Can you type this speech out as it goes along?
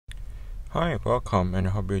Hi, welcome, and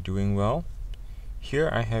I hope you're doing well. Here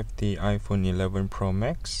I have the iPhone 11 Pro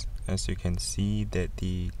Max. As you can see that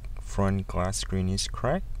the front glass screen is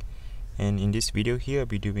cracked, and in this video here I'll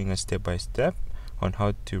be doing a step-by-step on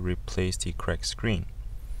how to replace the cracked screen.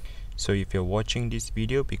 So if you're watching this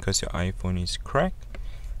video because your iPhone is cracked,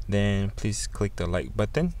 then please click the like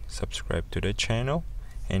button, subscribe to the channel,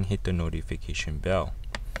 and hit the notification bell.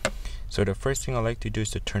 So the first thing I like to do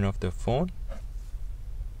is to turn off the phone.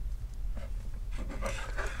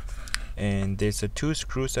 And there's two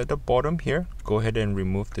screws at the bottom here. Go ahead and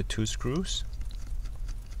remove the two screws.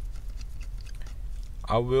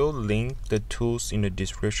 I will link the tools in the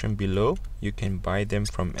description below. You can buy them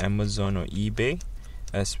from Amazon or eBay,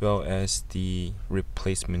 as well as the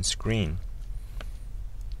replacement screen.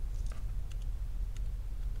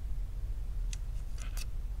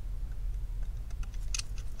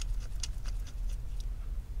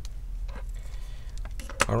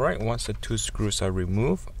 Alright, once the two screws are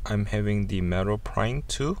removed, I'm having the metal prying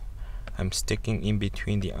tool. I'm sticking in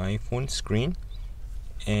between the iPhone screen,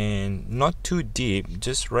 and not too deep,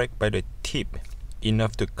 just right by the tip,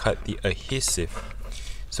 enough to cut the adhesive.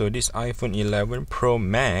 So this iPhone 11 Pro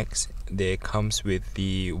Max, there comes with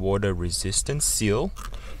the water resistant seal,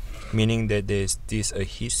 meaning that there's this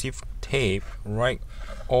adhesive tape right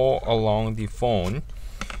all along the phone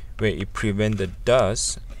where it prevents the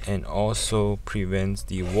dust and also prevents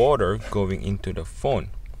the water going into the phone.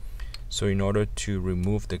 So in order to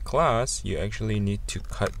remove the glass, you actually need to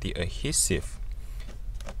cut the adhesive,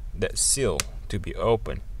 that seal, to be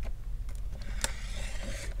open.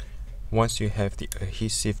 Once you have the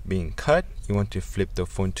adhesive being cut, you want to flip the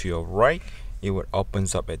phone to your right. It will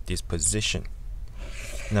opens up at this position.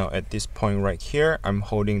 Now at this point right here, I'm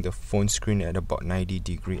holding the phone screen at about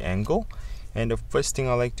 90-degree angle, and the first thing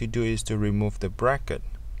I like to do is to remove the bracket.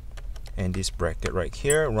 And this bracket right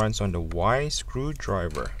here runs on the Y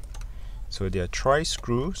screwdriver. So there are tri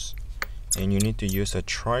screws, and you need to use a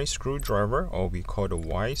tri screwdriver, or we call the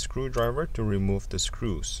Y screwdriver, to remove the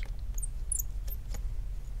screws.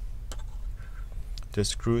 The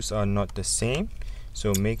screws are not the same,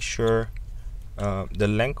 so make sure the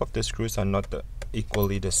length of the screws are not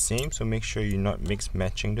equally the same, so make sure you're not mix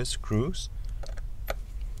matching the screws.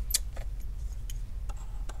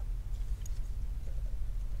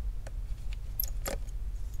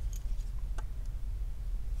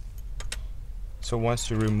 So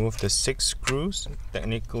once you remove the 6 screws,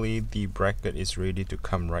 technically the bracket is ready to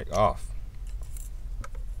come right off.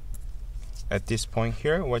 At this point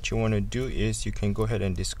here, what you want to do is you can go ahead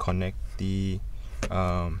and disconnect the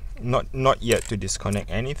not yet to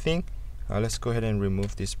disconnect anything. Let's go ahead and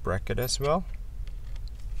remove this bracket as well.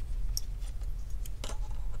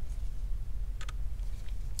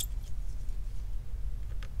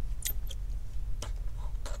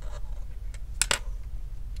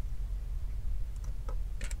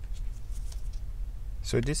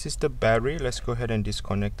 So this is the battery. Let's go ahead and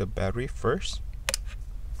disconnect the battery first.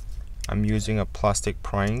 I'm using a plastic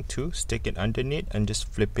prying tool. Stick it underneath and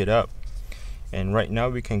just flip it up. And right now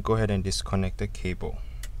we can go ahead and disconnect the cable.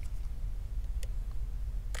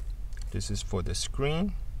 This is for the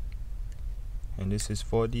screen, and this is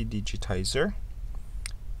for the digitizer,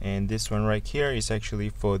 and this one right here is actually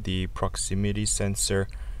for the proximity sensor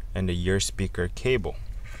and the ear speaker cable.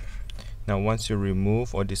 Now once you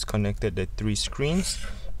remove or disconnected the 3 screens,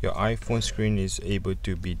 your iPhone screen is able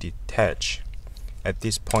to be detached. At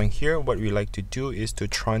this point here, what we like to do is to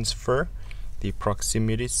transfer the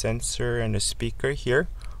proximity sensor and the speaker here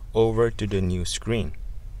over to the new screen.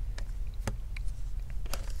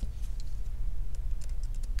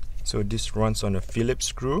 So this runs on the Phillips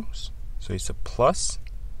screws, so it's a plus,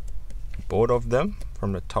 both of them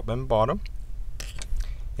from the top and bottom.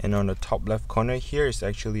 And on the top left corner here is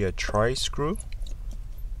actually a tri screw.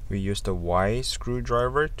 We use the Y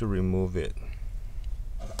screwdriver to remove it.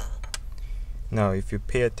 Now if you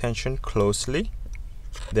pay attention closely,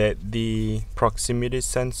 that the proximity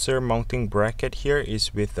sensor mounting bracket here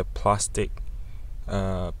is with a plastic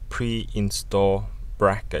pre-installed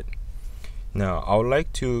bracket. Now I would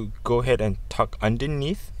like to go ahead and tuck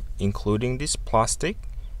underneath, including this plastic,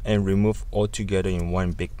 and remove all together in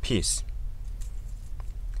one big piece.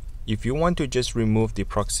 If you want to just remove the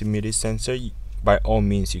proximity sensor, by all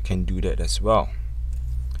means you can do that as well.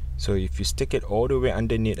 So if you stick it all the way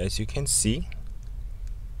underneath, as you can see,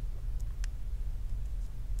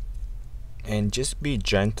 and just be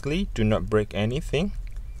gently, do not break anything,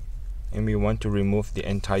 and we want to remove the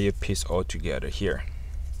entire piece altogether here.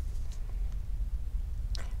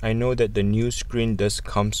 I know that the new screen does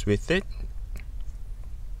comes with it,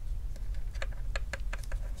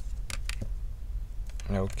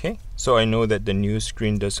 Okay, so I know that the new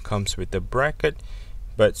screen does comes with the bracket,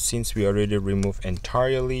 but since we already removed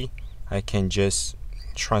entirely, I can just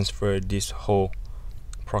transfer this whole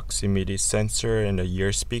proximity sensor and the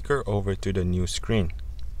ear speaker over to the new screen.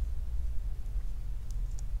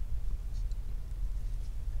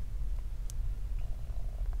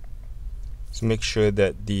 So make sure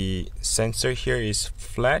that the sensor here is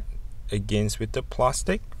flat against with the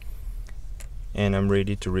plastic, and I'm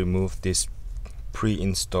ready to remove this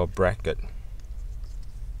pre-installed bracket.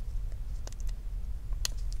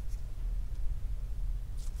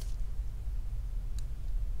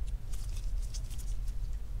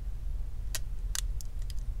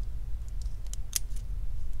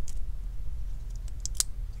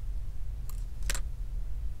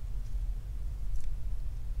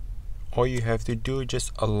 All you have to do is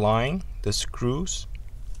just align the screws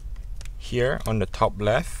here on the top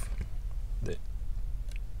left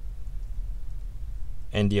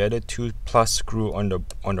and the other two plus screw on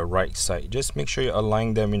the right side. Just make sure you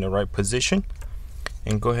align them in the right position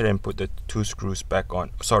and go ahead and put the two screws back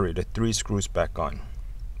on. Sorry, the three screws back on.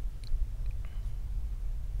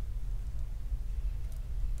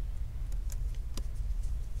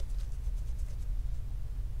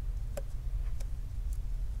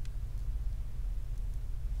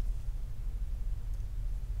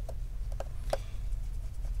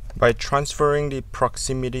 By transferring the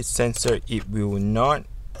proximity sensor, it will not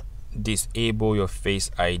disable your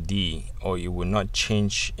Face ID, or it will not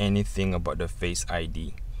change anything about the Face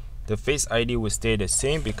ID. The Face ID will stay the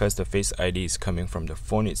same because the Face ID is coming from the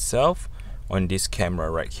phone itself on this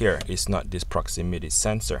camera right here. It's not this proximity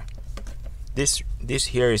sensor. This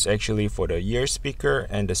here is actually for the ear speaker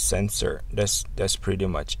and the sensor. That's pretty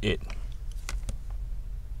much it.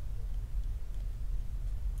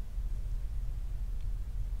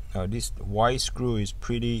 Now this Y screw is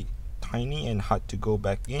pretty tiny and hard to go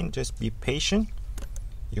back in. Just be patient.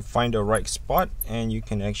 You find the right spot and you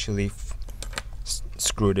can actually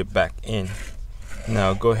screw it back in.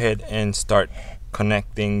 Now go ahead and start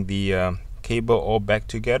connecting the cable all back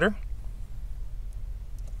together.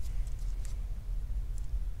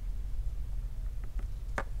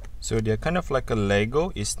 So they're kind of like a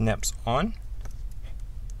Lego. It snaps on.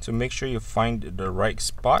 So make sure you find the right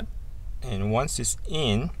spot. And once it's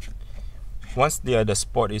in, once the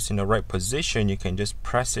spot is in the right position, you can just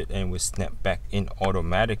press it and it will snap back in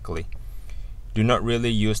automatically. Do not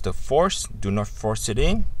really use the force. Do not force it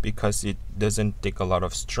in because it doesn't take a lot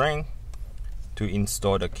of strength to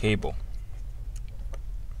install the cable.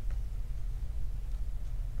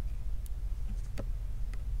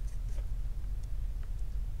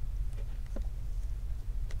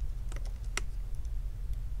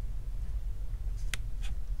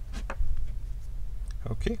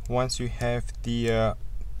 Okay, once you have the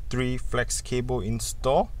 3 flex cable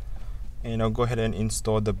installed, and I'll go ahead and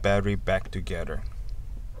install the battery back together.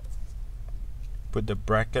 Put the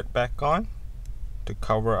bracket back on to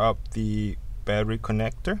cover up the battery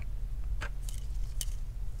connector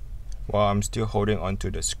while I'm still holding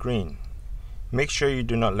onto the screen. Make sure you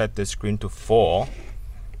do not let the screen to fall.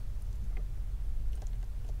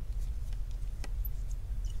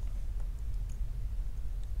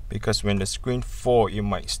 Because when the screen falls, it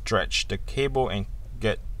might stretch the cable and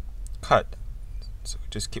get cut. So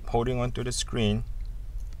just keep holding on to the screen.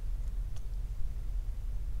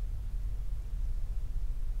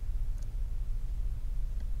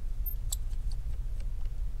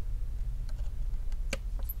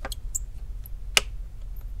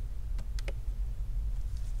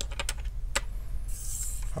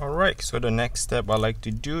 Alright, so the next step I like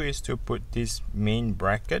to do is to put this main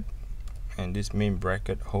bracket, and this main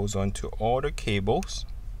bracket holds on to all the cables.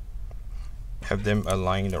 Have them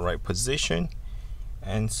align in the right position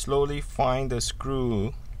and slowly find the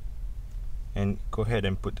screw and go ahead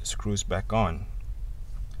and put the screws back on.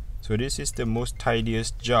 So this is the most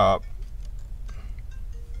tidiest job.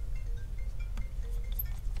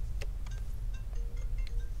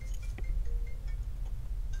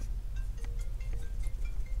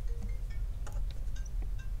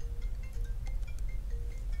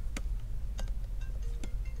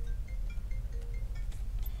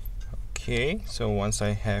 Okay, so once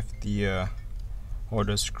I have the all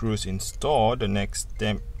the screws installed, the next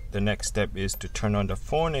step is to turn on the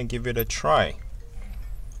phone and give it a try.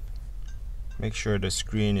 Make sure the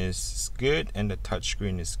screen is good and the touch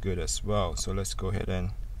screen is good as well. So let's go ahead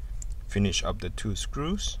and finish up the 2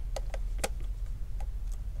 screws.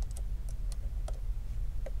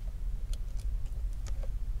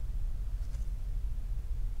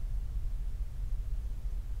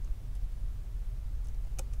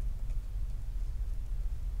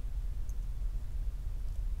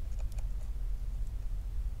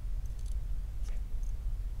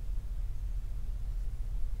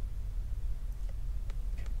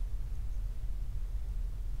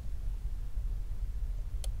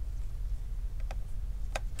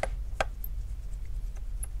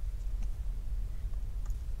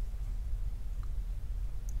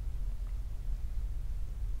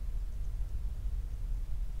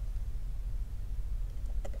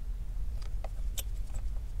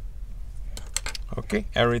 Okay,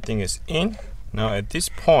 everything is in. Now at this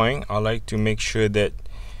point, I like to make sure that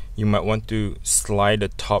you might want to slide the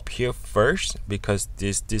top here first, because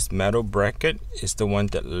this metal bracket is the one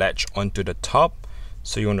that latch onto the top.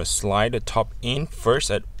 So you want to slide the top in first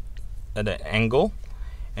at an angle,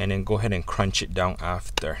 and then go ahead and crunch it down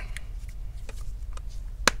after.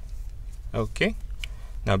 Okay,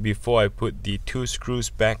 now before I put the 2 screws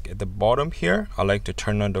back at the bottom here, I like to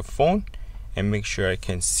turn on the phone and make sure I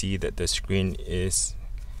can see that the screen is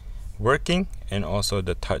working, and also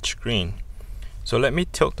the touch screen. So let me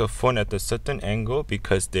tilt the phone at a certain angle,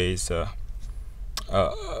 because there is a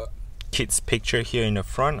kid's picture here in the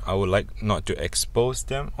front. I would like not to expose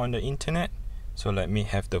them on the internet, so let me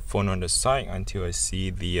have the phone on the side until I see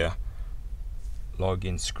the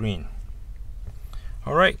login screen.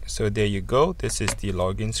 Alright, so there you go. This is the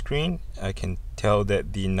login screen. I can tell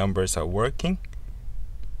that the numbers are working,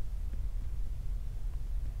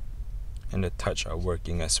 and the touch are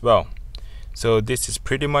working as well. So this is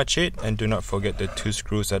pretty much it, and do not forget the 2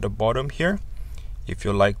 screws at the bottom here. If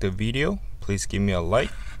you like the video, please give me a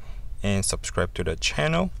like and subscribe to the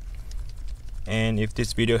channel. And if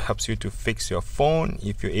this video helps you to fix your phone,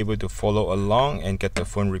 if you're able to follow along and get the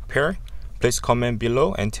phone repaired, please comment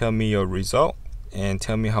below and tell me your result, and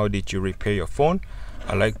tell me how did you repair your phone.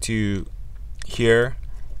 I like to hear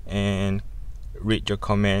and read your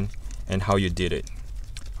comment and how you did it.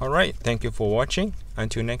 Alright, thank you for watching.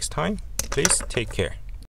 Until next time, please take care.